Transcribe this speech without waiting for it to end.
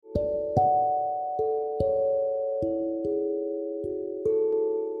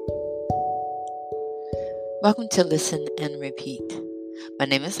Welcome to Listen and Repeat. My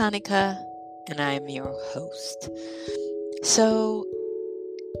name is Annika, and I am your host. So,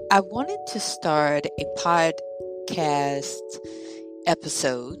 I wanted to start a podcast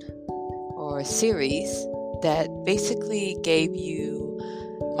episode or series that basically gave you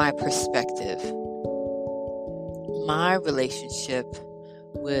my perspective, my relationship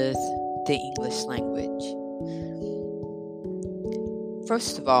with the English language.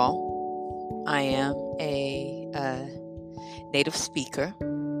 First of all, I am a native speaker.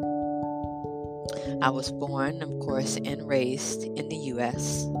 I was born, of course, and raised in the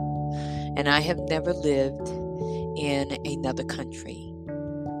U.S., and I have never lived in another country.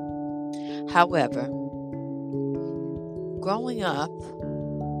 However, growing up,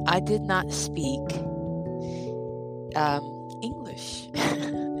 I did not speak English.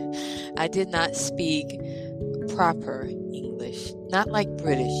 I did not speak proper English, not like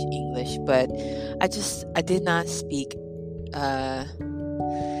British English, but I did not speak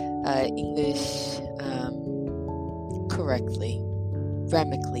English correctly,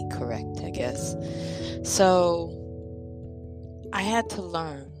 grammatically correct, I guess. So I had to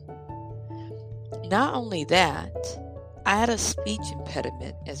learn. Not only that, I had a speech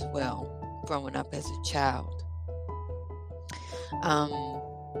impediment as well, growing up as a child.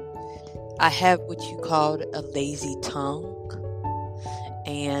 I have what you called a lazy tongue,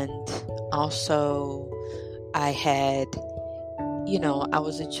 and also I had, I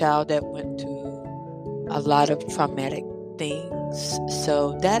was a child that went through a lot of traumatic things,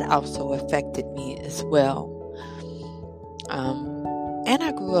 so that also affected me as well. And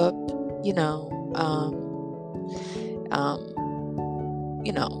I grew up,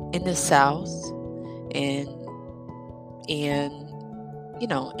 in the South, and in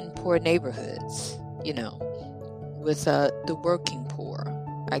poor neighborhoods, with the working poor,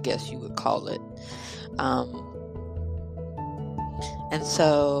 I guess you would call it. And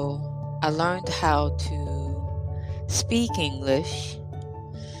so I learned how to speak English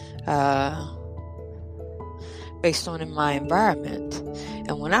based on in my environment.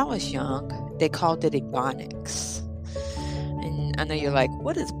 And when I was young, they called it Ebonics. And I know you're like,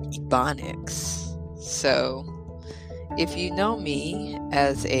 what is Ebonics? So if you know me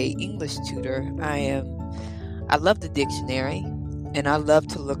as a English tutor, I love the dictionary, and I love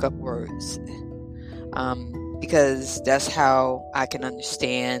to look up words because that's how I can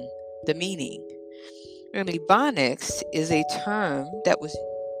understand the meaning. And Ebonics is a term that was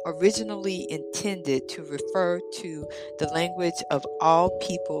originally intended to refer to the language of all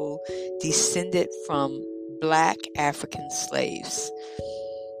people descended from Black African slaves.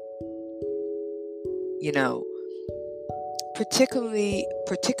 Particularly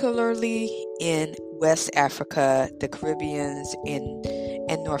in West Africa, the Caribbean,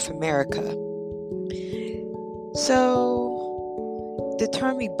 and North America. So the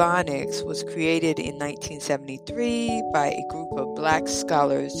term Ebonics was created in 1973 by a group of Black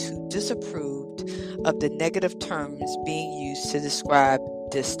scholars who disapproved of the negative terms being used to describe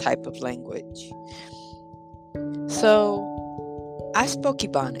this type of language. So I spoke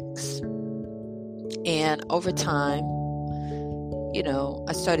Ebonics, and over time,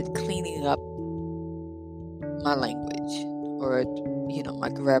 I started cleaning up my language, or, my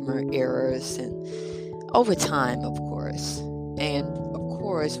grammar errors, and over time, of course. And of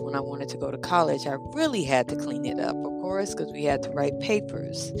course, when I wanted to go to college, I really had to clean it up, of course, because we had to write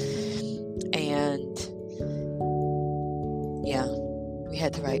papers. And we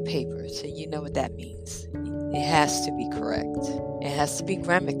had to write papers. So you know what that means. It has to be correct. It has to be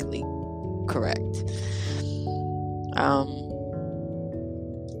grammatically correct.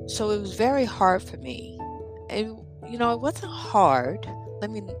 So it was very hard for me. And, it wasn't hard.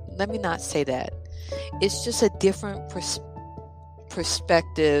 Let me not say that. It's just a different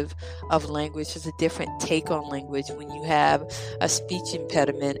perspective of language. It's a different take on language when you have a speech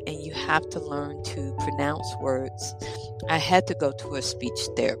impediment and you have to learn to pronounce words. I had to go to a speech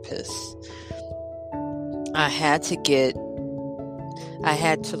therapist. I had to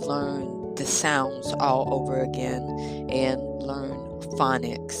learn the sounds all over again and learn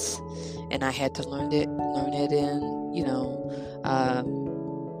phonics, and I had to learn it in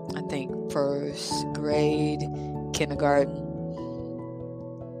I think first grade, kindergarten.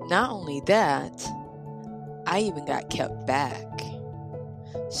 Not only that, I even got kept back,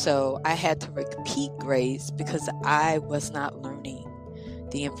 so I had to repeat grades because I was not learning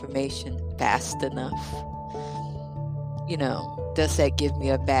the information fast enough. Does that give me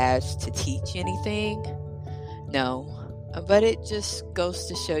a badge to teach anything? No. But it just goes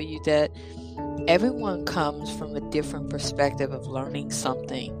to show you that everyone comes from a different perspective of learning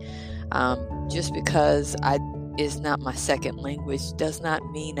something. just because it's not my second language does not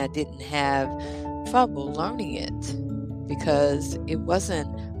mean I didn't have trouble learning it, because it wasn't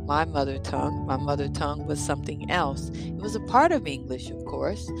my mother tongue. My mother tongue was something else. It was a part of English, of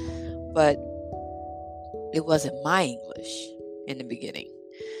course, but it wasn't my English in the beginning.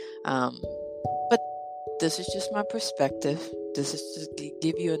 But this is just my perspective. This is to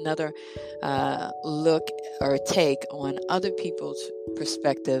give you another look or take on other people's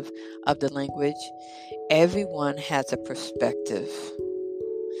perspective of the language. Everyone has a perspective.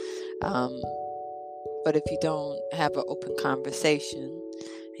 But if you don't have an open conversation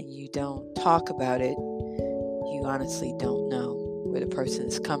and you don't talk about it, you honestly don't know where the person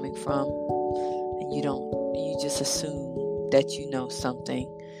is coming from. And you just assume that you know something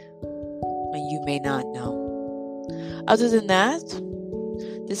and you may not know. Other than that,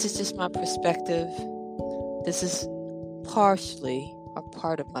 this is just my perspective. This is partially a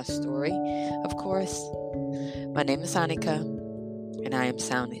part of my story, of course. My name is Annika, and I am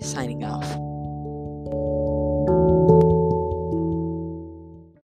signing off.